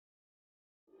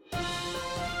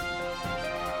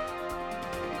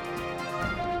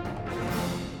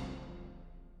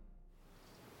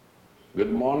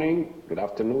Good morning, good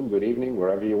afternoon, good evening,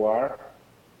 wherever you are,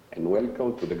 and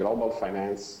welcome to the Global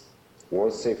Finance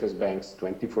World's Safest Banks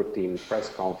 2014 press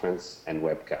conference and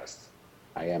webcast.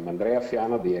 I am Andrea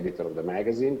Fiano, the editor of the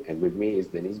magazine, and with me is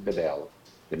Denise Bedell,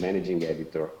 the managing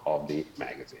editor of the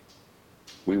magazine.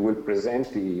 We will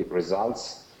present the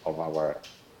results of our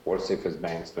World's Safest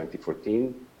Banks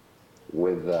 2014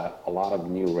 with a lot of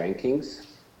new rankings.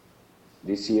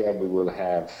 This year we will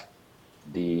have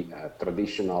the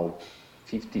traditional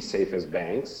 50 safest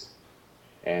banks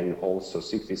and also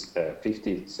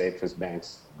 50 safest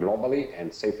banks globally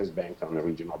and safest banks on a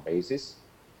regional basis.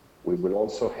 We will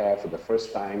also have for the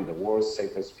first time the world's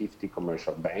safest 50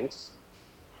 commercial banks.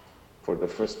 For the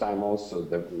first time also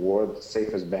the world's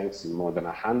safest banks in more than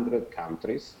 100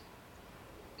 countries.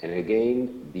 And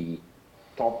again, the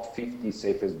top 50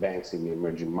 safest banks in the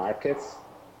emerging markets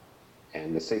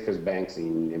and the safest banks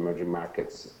in emerging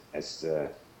markets as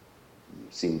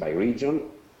seen by region,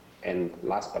 and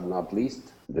last but not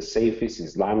least, the safest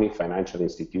Islamic financial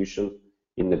institution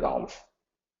in the Gulf.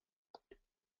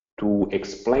 To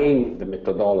explain the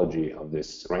methodology of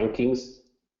these rankings,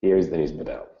 here is Denise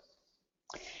Bedell.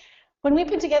 When we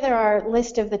put together our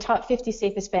list of the top 50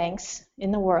 safest banks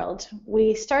in the world,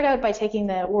 we start out by taking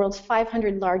the world's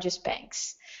 500 largest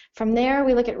banks. From there,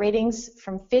 we look at ratings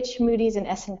from Fitch, Moody's, and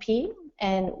S&P,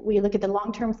 and we look at the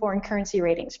long-term foreign currency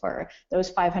ratings for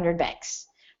those 500 banks.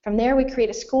 From there, we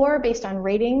create a score based on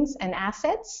ratings and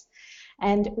assets,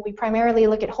 and we primarily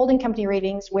look at holding company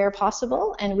ratings where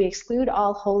possible, and we exclude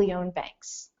all wholly owned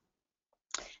banks.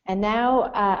 And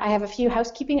now I have a few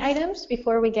housekeeping items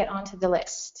before we get onto the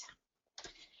list.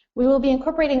 We will be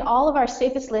incorporating all of our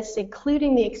safest lists,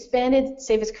 including the expanded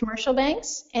safest commercial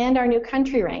banks and our new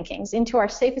country rankings, into our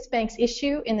safest banks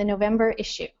issue in the November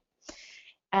issue.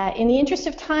 In the interest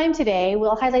of time today,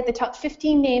 we'll highlight the top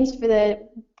 15 names for the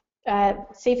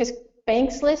safest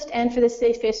banks list and for the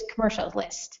safest commercials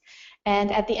list.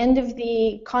 And at the end of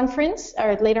the conference,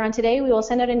 or later on today, we will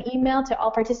send out an email to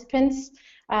all participants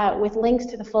with links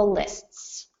to the full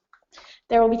lists.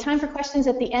 There will be time for questions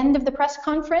at the end of the press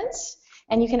conference,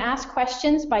 and you can ask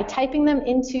questions by typing them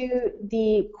into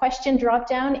the question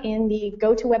dropdown in the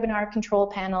GoToWebinar control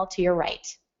panel to your right.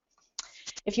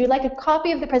 If you would like a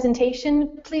copy of the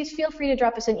presentation, please feel free to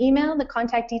drop us an email. The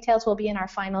contact details will be in our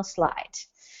final slide.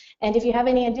 And if you have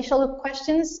any additional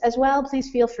questions as well, please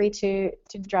feel free to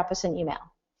drop us an email.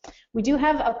 We do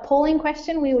have a polling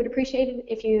question. We would appreciate it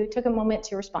if you took a moment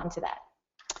to respond to that.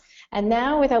 And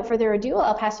now, without further ado,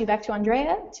 I'll pass you back to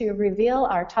Andrea to reveal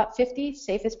our top 50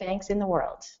 safest banks in the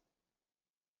world.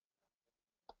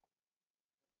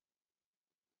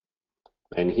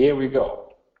 And here we go.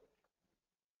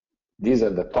 These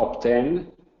are the top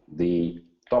 10. The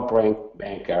top ranked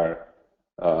bank are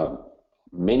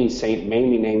many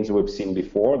names we've seen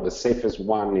before. The safest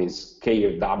one is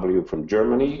KfW from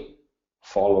Germany,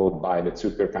 followed by the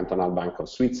Zürcher Kantonalbank of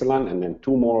Switzerland, and then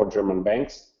two more German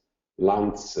banks,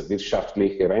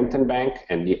 Landwirtschaftliche Rentenbank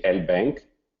and the L Bank,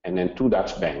 and then two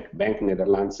Dutch banks, Bank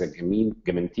Nederlandse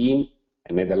Gemeenten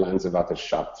and Nederlandse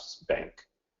Waterschapsbank.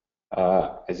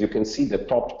 As you can see, the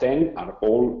top 10 are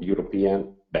all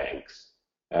European banks.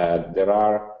 There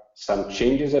are some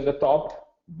changes at the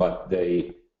top, but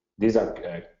these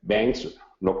are banks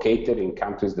located in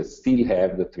countries that still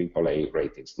have the AAA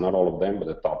ratings. Not all of them, but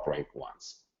the top ranked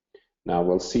ones. Now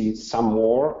we'll see some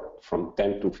more from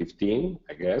 10 to 15,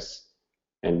 I guess.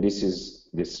 And this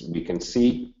we can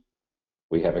see.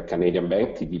 We have a Canadian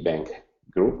bank, TD Bank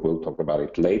Group. We'll talk about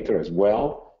it later as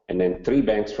well. And then three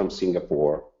banks from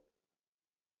Singapore,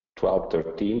 12,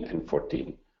 13, and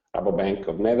 14. Rabobank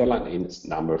of Netherlands is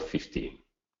number 15.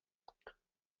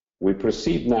 We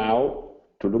proceed now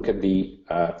to look at the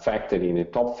fact that in the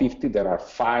top 50 there are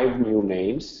 5 new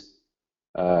names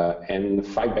and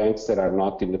 5 banks that are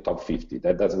not in the top 50.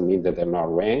 That doesn't mean that they're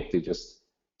not ranked. It just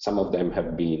some of them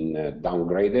have been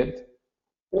downgraded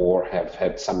or have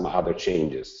had some other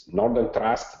changes. Northern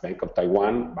Trust, Bank of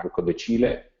Taiwan, Banco de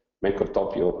Chile, Bank of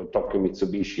Tokyo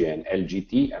Mitsubishi, and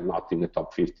LGT are not in the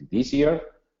top 50 this year.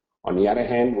 On the other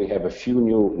hand, we have a few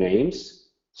new names.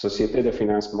 Société de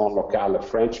Financement Local, a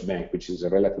French bank, which is a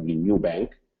relatively new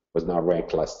bank, was not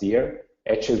ranked last year.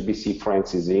 HSBC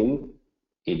France is in.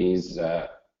 It is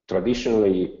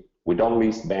traditionally, we don't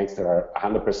list banks that are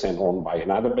 100% owned by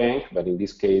another bank, but in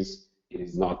this case, it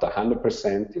is not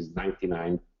 100%, it's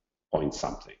 99 point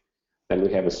something. Then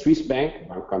we have a Swiss bank,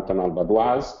 Banque Cantonale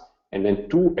Badoise, and then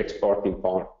two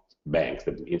export-import banks,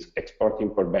 that is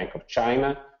Export-Import Bank of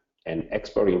China and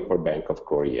Export-Import Bank of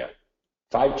Korea.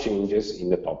 5 changes in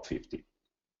the top 50.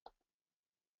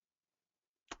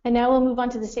 And now we'll move on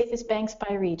to the safest banks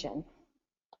by region.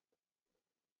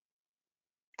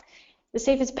 The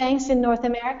safest banks in North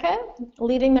America,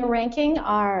 leading the ranking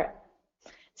are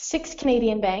 6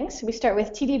 Canadian banks. We start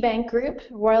with TD Bank Group,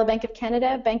 Royal Bank of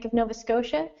Canada, Bank of Nova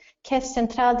Scotia, Caisse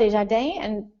Centrale Desjardins,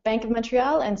 and Bank of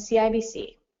Montreal, and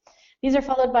CIBC. These are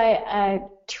followed by a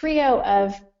trio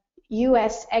of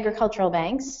U.S. agricultural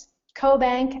banks,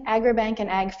 CoBank, AgriBank, and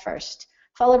AgFirst,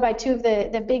 followed by two of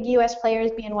the big U.S.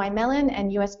 players, BNY Mellon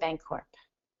and U.S. Bancorp.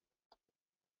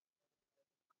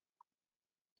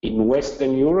 In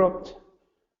Western Europe,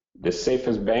 the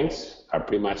safest banks are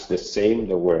pretty much the same.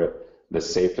 They were the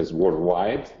safest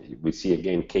worldwide. We see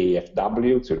again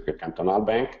KfW, Zürcher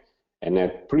Kantonalbank, and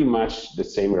at pretty much the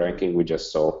same ranking we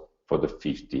just saw for the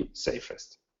 50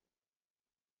 safest.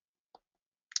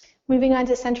 Moving on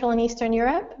to Central and Eastern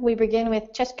Europe, we begin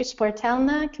with Česká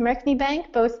Sportelna, Komerční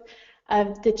Bank, both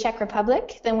of the Czech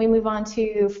Republic. Then we move on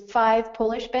to 5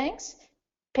 Polish banks,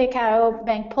 PKO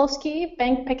Bank Polski,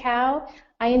 Bank PKO,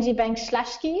 ING Bank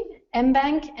Śląski,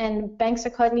 mBank, and Bank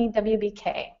Zachodni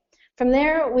WBK. From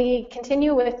there, we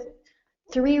continue with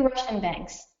 3 Russian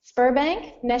banks,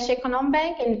 Sberbank,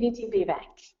 Nashekonombank, and VTB Bank.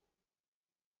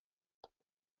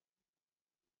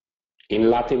 In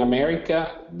Latin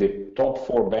America, the top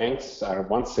 4 banks are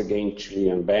once again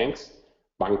Chilean banks,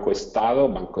 Banco Estado,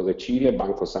 Banco de Chile,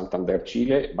 Banco Santander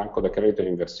Chile, Banco de Crédito e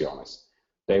Inversiones.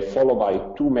 They're followed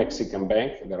by 2 Mexican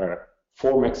banks. There are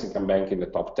 4 Mexican banks in the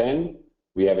top 10.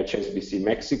 We have HSBC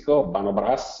Mexico,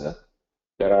 Banobras.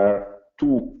 There are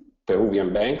 2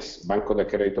 Peruvian banks, Banco de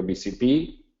Crédito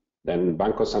BCP, then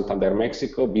Banco Santander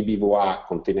Mexico, BBVA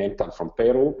Continental from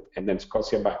Peru, and then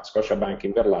Scotiabank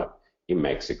Inverlat in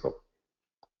Mexico.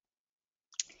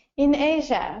 In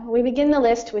Asia, we begin the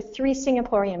list with 3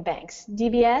 Singaporean banks,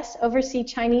 DBS,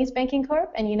 Overseas Chinese Banking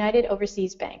Corp, and United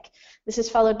Overseas Bank. This is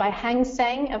followed by Hang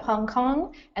Seng of Hong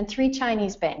Kong and 3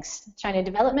 Chinese banks, China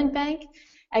Development Bank,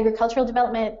 Agricultural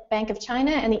Development Bank of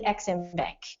China, and the Exim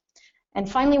Bank. And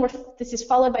finally, this is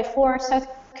followed by 4 South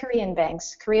Korean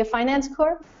banks, Korea Finance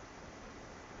Corp,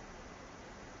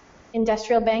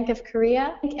 Industrial Bank of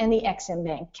Korea, and the Exim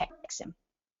Bank. Exim.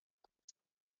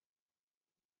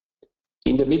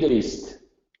 In the Middle East,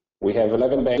 we have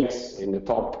 11 banks in the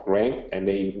top rank, and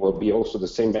they will be also the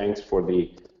same banks for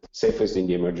the safest in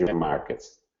the emerging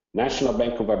markets. National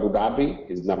Bank of Abu Dhabi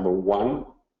is number 1,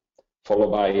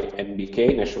 followed by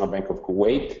NBK, National Bank of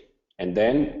Kuwait, and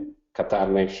then Qatar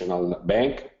National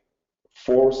Bank,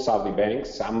 4 Saudi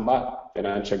banks, Samba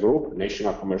Financial Group,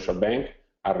 National Commercial Bank,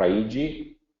 Al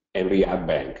Raiji, and Riyadh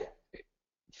Bank.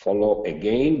 Followed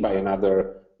again by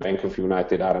another Bank of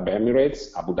United Arab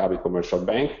Emirates, Abu Dhabi Commercial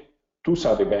Bank, 2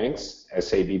 Saudi banks,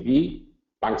 SABB,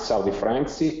 Bank Saudi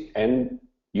Fransi, and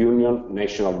Union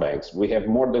National Banks. We have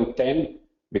more than 10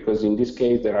 because in this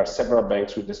case there are several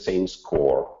banks with the same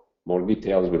score. More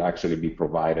details will actually be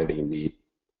provided in the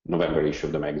November issue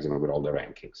of the magazine with all the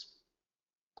rankings.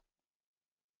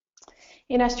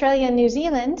 In Australia and New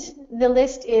Zealand, the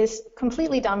list is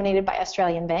completely dominated by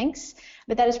Australian banks,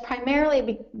 but that is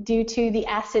primarily due to the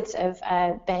assets of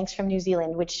banks from New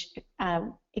Zealand, which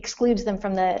excludes them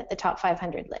from the top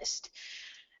 500 list.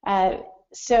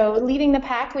 So leading the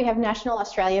pack, we have National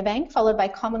Australia Bank, followed by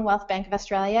Commonwealth Bank of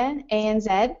Australia,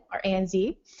 ANZ, or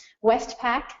ANZ,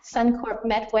 Westpac, Suncorp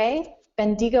Metway,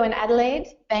 Bendigo and Adelaide,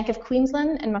 Bank of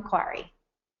Queensland, and Macquarie.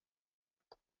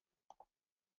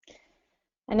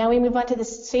 And now we move on to the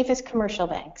safest commercial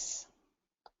banks.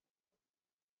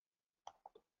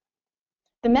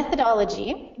 The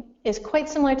methodology is quite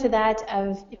similar to that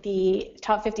of the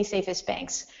top 50 safest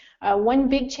banks. One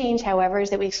big change, however, is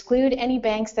that we exclude any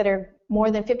banks that are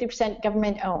more than 50%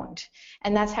 government owned,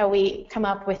 and that's how we come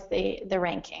up with the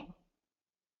ranking.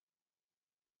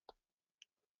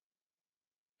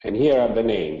 And here are the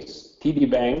names. TD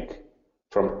Bank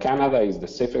from Canada is the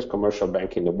safest commercial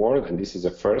bank in the world, and this is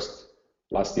a first.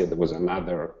 Last year there was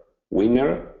another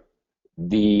winner.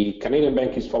 The Canadian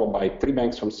bank is followed by 3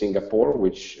 banks from Singapore,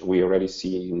 which we already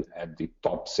seen at the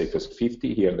top safest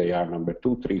 50. Here they are number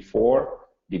 2, 3, 4.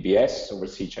 DBS,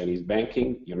 Overseas Chinese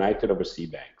Banking, United Overseas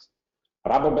Banks.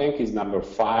 Rabobank is number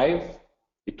 5.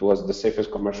 It was the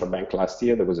safest commercial bank last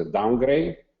year. There was a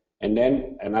downgrade. And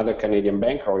then another Canadian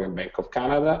bank, Royal Bank of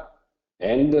Canada.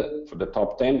 And for the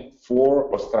top 10,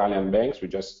 4 Australian banks. We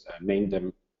just named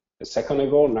them a second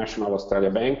ago, National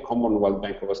Australia Bank, Commonwealth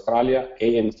Bank of Australia,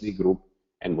 ANZ Group,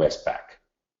 and Westpac.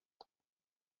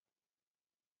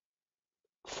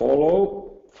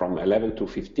 Follow from 11 to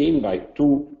 15 by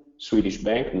 2 Swedish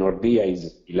banks. Nordea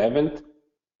is 11th,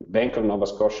 Bank of Nova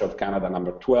Scotia of Canada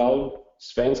number 12,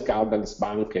 Svenska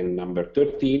Handelsbanken number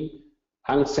 13,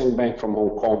 Hang Seng Bank from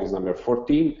Hong Kong is number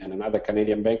 14, and another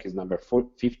Canadian bank is number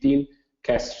 15,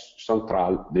 Caisse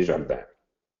Centrale Desjardins.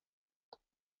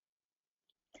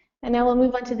 And now we'll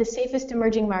move on to the safest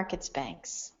emerging markets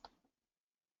banks.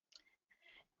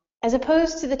 As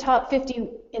opposed to the top 50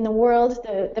 in the world,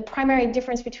 the primary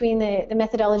difference between the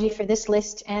methodology for this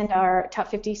list and our top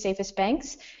 50 safest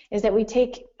banks is that we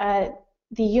take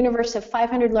the universe of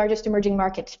 500 largest emerging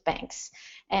market banks.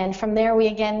 And from there, we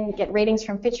again get ratings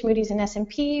from Fitch, Moody's, and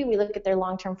S&P. We look at their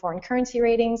long-term foreign currency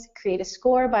ratings, create a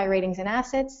score by ratings and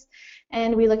assets,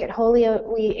 and we look at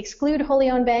we exclude wholly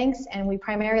owned banks, and we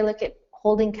primarily look at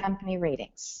holding company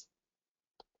ratings.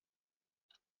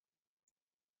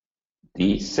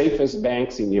 The safest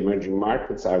banks in the emerging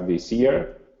markets are this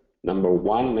year. Number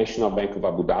 1, National Bank of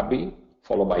Abu Dhabi,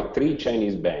 followed by 3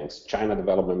 Chinese banks, China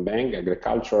Development Bank,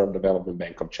 Agricultural Development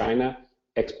Bank of China,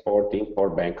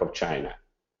 Export-Import Bank of China.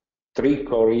 3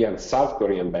 Korean, South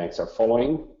Korean banks are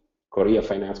following, Korea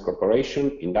Finance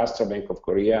Corporation, Industrial Bank of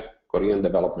Korea, Korean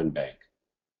Development Bank.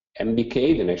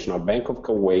 MBK, the National Bank of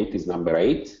Kuwait, is number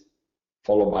 8,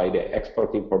 followed by the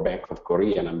Export-Import Bank of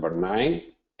Korea, number 9,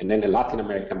 and then the Latin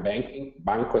American banking,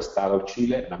 Banco Estado of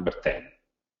Chile, number 10.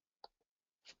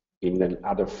 In the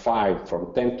other 5,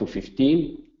 from 10 to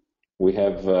 15, we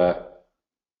have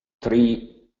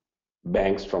 3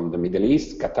 banks from the Middle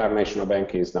East. Qatar National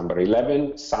Bank is number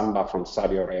 11. Samba from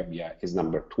Saudi Arabia is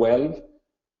number 12.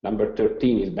 Number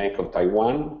 13 is Bank of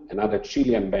Taiwan. Another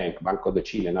Chilean bank, Banco de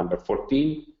Chile, number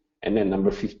 14. And then number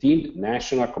 15,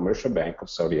 National Commercial Bank of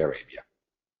Saudi Arabia.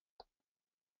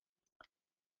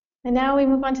 And now we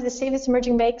move on to the safest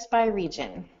emerging banks by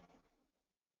region.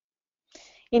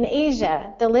 In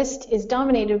Asia, the list is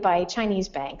dominated by Chinese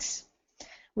banks.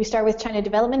 We start with China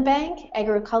Development Bank,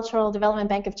 Agricultural Development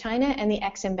Bank of China, and the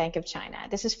Exim Bank of China.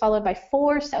 This is followed by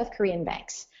 4 South Korean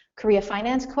banks, Korea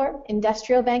Finance Corp,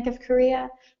 Industrial Bank of Korea,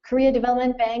 Korea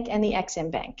Development Bank, and the Exim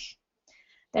Bank.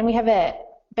 Then we have a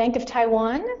Bank of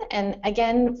Taiwan, and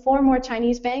again, 4 more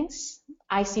Chinese banks,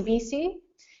 ICBC,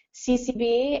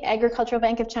 CCB, Agricultural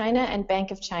Bank of China, and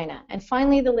Bank of China. And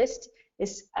finally, the list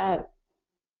is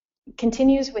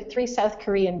continues with 3 South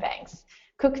Korean banks,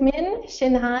 Kookmin,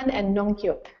 Shinhan, and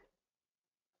Nonghyup.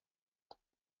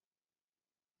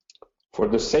 For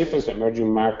the safest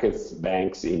emerging markets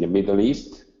banks in the Middle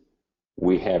East,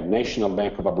 we have National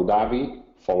Bank of Abu Dhabi,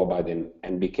 followed by the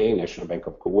NBK, National Bank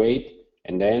of Kuwait,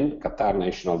 and then Qatar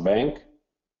National Bank,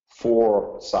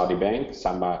 4 Saudi banks,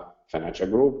 Samba Financial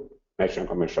Group, National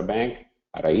Commercial Bank,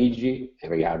 Araiji,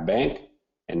 and Riyadh Bank,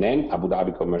 and then Abu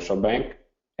Dhabi Commercial Bank,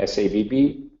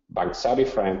 SAVB, Bank Saudi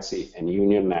Fransi, and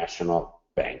Union National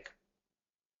Bank.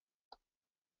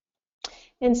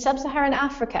 In sub-Saharan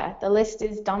Africa, the list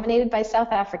is dominated by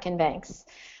South African banks.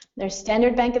 There's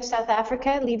Standard Bank of South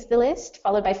Africa leads the list,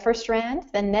 followed by First Rand,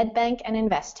 then Nedbank and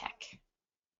Investec.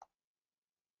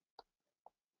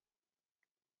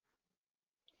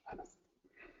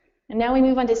 And now we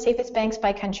move on to safest banks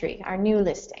by country, our new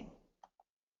listing.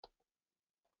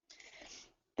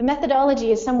 The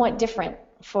methodology is somewhat different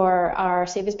for our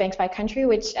safest banks by country,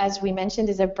 which, as we mentioned,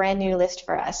 is a brand new list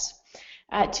for us.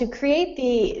 To create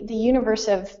the universe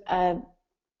of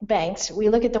banks, we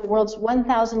look at the world's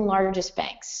 1,000 largest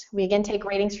banks. We again take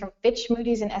ratings from Fitch,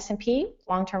 Moody's, and S&P,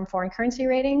 long-term foreign currency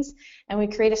ratings, and we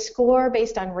create a score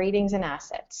based on ratings and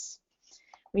assets.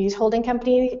 We use holding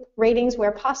company ratings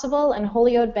where possible, and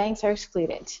wholly owned banks are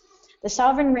excluded. The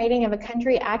sovereign rating of a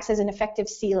country acts as an effective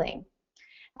ceiling.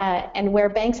 And where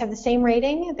banks have the same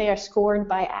rating, they are scored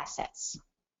by assets.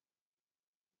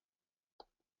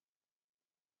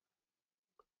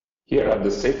 Here are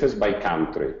the safest by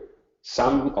country.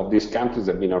 Some of these countries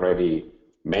have been already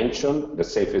mentioned. The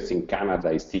safest in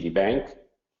Canada is TD Bank.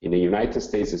 In the United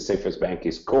States, the safest bank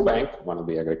is CoBank, one of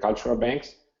the agricultural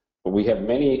banks. But we have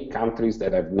many countries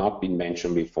that have not been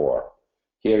mentioned before.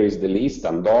 Here is the list: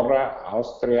 Andorra,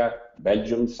 Austria,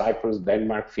 Belgium, Cyprus,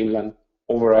 Denmark, Finland,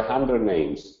 over 100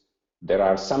 names. There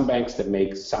are some banks that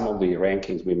make some of the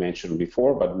rankings we mentioned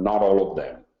before, but not all of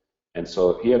them. And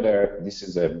so this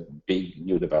is a big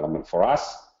new development for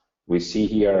us. We see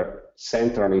here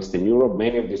Central and Eastern Europe.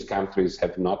 Many of these countries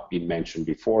have not been mentioned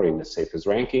before in the safest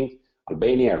ranking.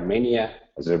 Albania, Armenia,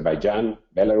 Azerbaijan,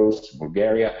 Belarus,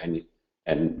 Bulgaria,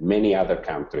 and many other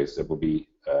countries that will be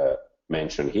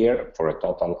mentioned here, for a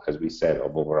total, as we said,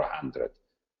 of over 100.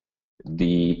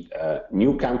 The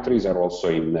new countries are also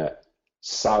in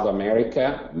South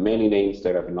America, many names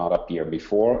that have not appeared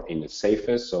before in the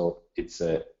safest, so it's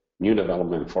a new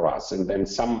development for us. And then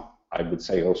some, I would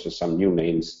say also some new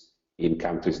names in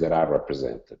countries that are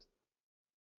represented.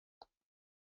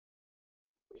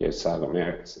 Here's South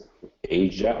America,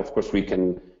 Asia. Of course,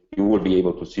 you will be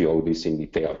able to see all this in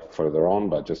detail further on,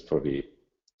 but just for the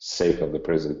sake of the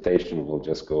presentation, we'll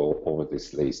just go over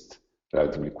this list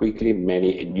relatively quickly.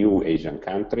 Many new Asian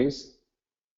countries.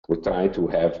 We try to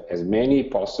have as many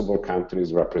possible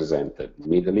countries represented: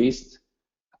 Middle East,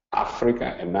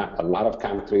 Africa, and a lot of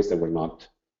countries that were not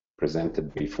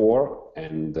presented before.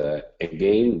 And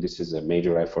again, this is a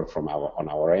major effort from on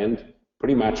our end.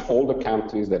 Pretty much all the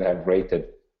countries that have rated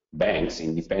banks,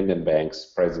 independent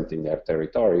banks present in their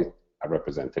territory, are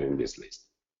represented in this list.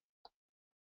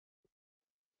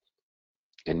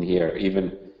 And here,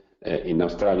 even in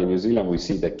Australia and New Zealand, we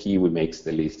see that Kiwi makes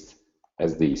the list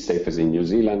as the safest in New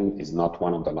Zealand, is not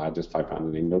one of the largest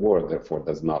 500 in the world, therefore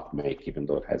does not make, even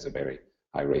though it has a very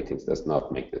high ratings, does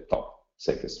not make the top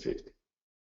safest 50.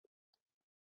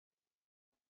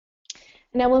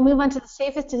 Now we'll move on to the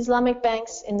safest Islamic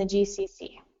banks in the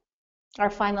GCC, our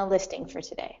final listing for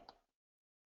today.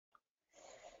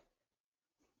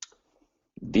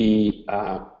 The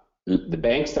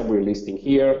banks that we're listing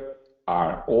here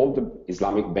are all the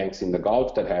Islamic banks in the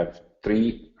Gulf that have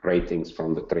 3 ratings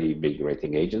from the 3 big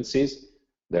rating agencies.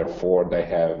 Therefore, they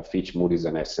have Fitch, Moody's,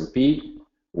 and S&P.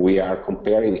 We are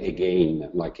comparing again,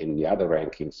 like in the other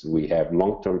rankings, we have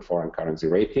long-term foreign currency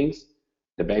ratings.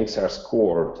 The banks are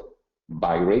scored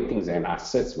by ratings and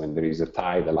assets. When there is a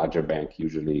tie, the larger bank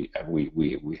usually,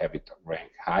 we have it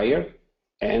rank higher.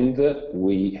 And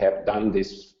we have done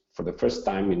this for the first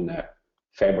time in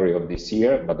February of this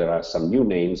year, but there are some new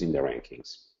names in the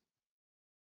rankings.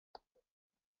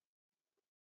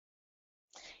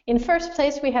 In first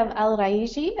place, we have Al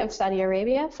Raiji of Saudi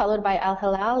Arabia, followed by Al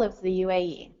Hilal of the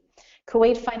UAE.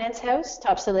 Kuwait Finance House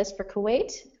tops the list for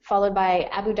Kuwait, followed by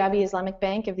Abu Dhabi Islamic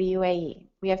Bank of the UAE.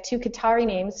 We have 2 Qatari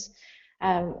names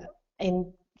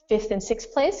in 5th and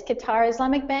 6th place, Qatar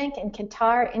Islamic Bank and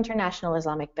Qatar International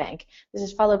Islamic Bank. This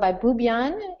is followed by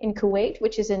Bubian in Kuwait,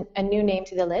 which is a new name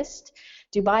to the list,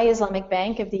 Dubai Islamic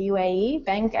Bank of the UAE,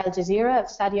 Bank Al Jazeera of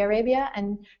Saudi Arabia,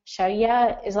 and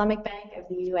Sharia Islamic Bank of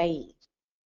the UAE.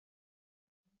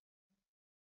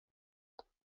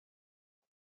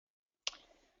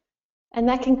 And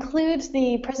that concludes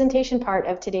the presentation part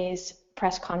of today's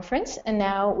press conference. And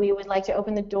now we would like to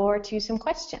open the door to some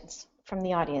questions from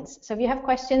the audience. So if you have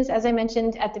questions, as I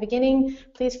mentioned at the beginning,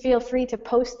 please feel free to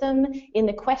post them in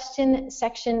the question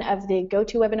section of the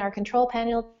GoToWebinar control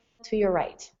panel to your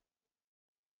right.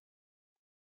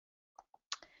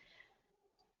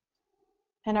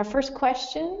 And our first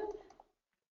question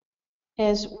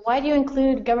is, why do you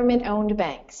include government-owned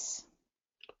banks?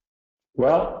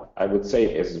 Well, I would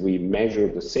say as we measure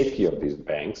the safety of these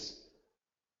banks,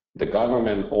 the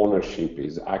government ownership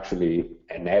is actually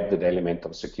an added element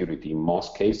of security in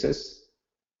most cases.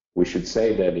 We should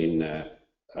say that in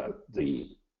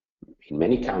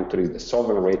many countries, the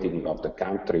sovereign rating of the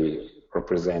country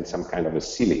represents some kind of a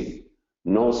ceiling.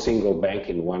 No single bank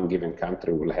in one given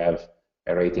country will have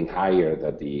a rating higher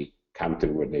than the country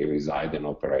where they reside and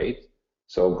operate.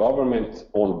 So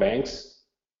government-owned banks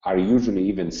are usually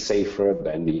even safer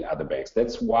than the other banks.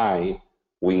 That's why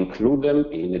we include them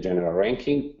in the general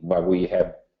ranking, but we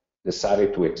have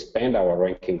decided to expand our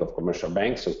ranking of commercial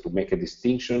banks so to make a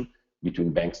distinction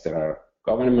between banks that are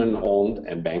government-owned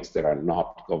and banks that are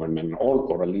not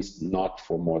government-owned, or at least not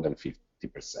for more than 50%.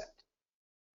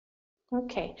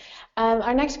 Okay.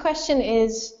 Our next question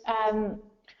is,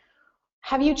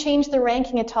 have you changed the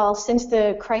ranking at all since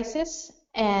the crisis?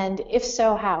 And if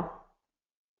so, how?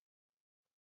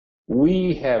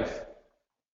 We have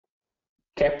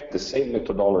kept the same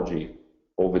methodology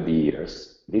over the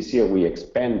years. This year we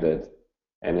expanded,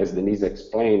 and as Denise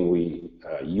explained, we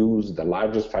use the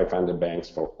largest 500 banks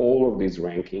for all of these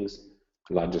rankings,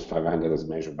 largest 500 as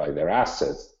measured by their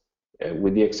assets,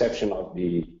 with the exception of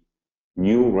the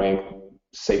new rank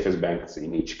safest banks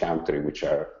in each country, which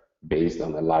are based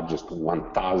on the largest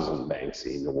 1,000 banks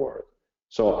in the world.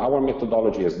 So our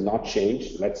methodology has not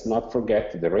changed. Let's not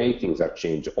forget the ratings are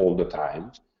changed all the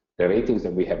time. The ratings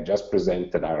that we have just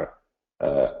presented are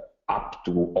up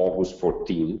to August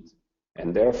 14th,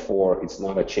 and therefore it's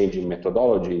not a change in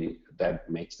methodology that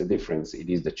makes the difference. It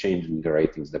is the change in the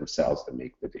ratings themselves that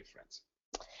make the difference.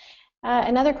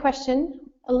 Another question.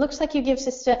 It looks like you give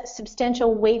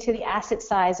substantial weight to the asset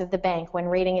size of the bank when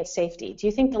rating its safety. Do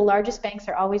you think the largest banks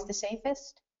are always the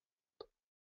safest?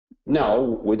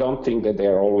 No, we don't think that they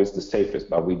are always the safest,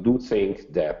 but we do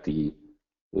think that the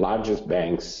largest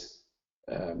banks,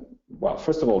 well,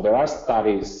 first of all, there are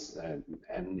studies,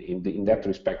 and in that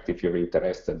respect, if you're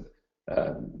interested,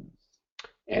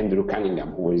 Andrew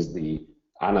Cunningham, who is the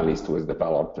analyst who has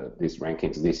developed these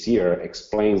rankings this year,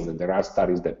 explains that there are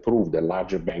studies that prove that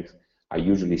larger banks are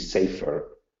usually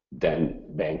safer than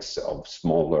banks of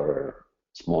smaller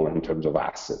in terms of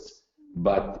assets.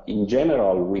 But in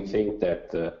general, we think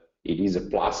that it is a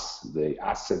plus. The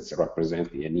assets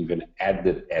represent an even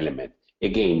added element.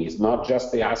 Again, it's not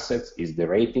just the assets, it's the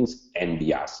ratings and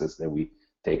the assets that we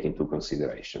take into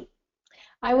consideration.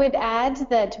 I would add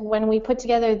that when we put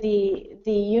together the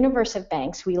universe of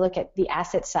banks, we look at the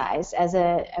asset size as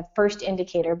a first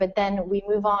indicator, but then we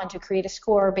move on to create a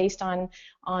score based on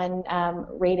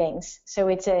ratings. So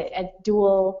it's a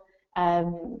dual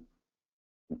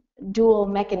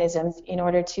mechanism in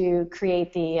order to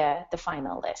create the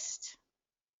final list.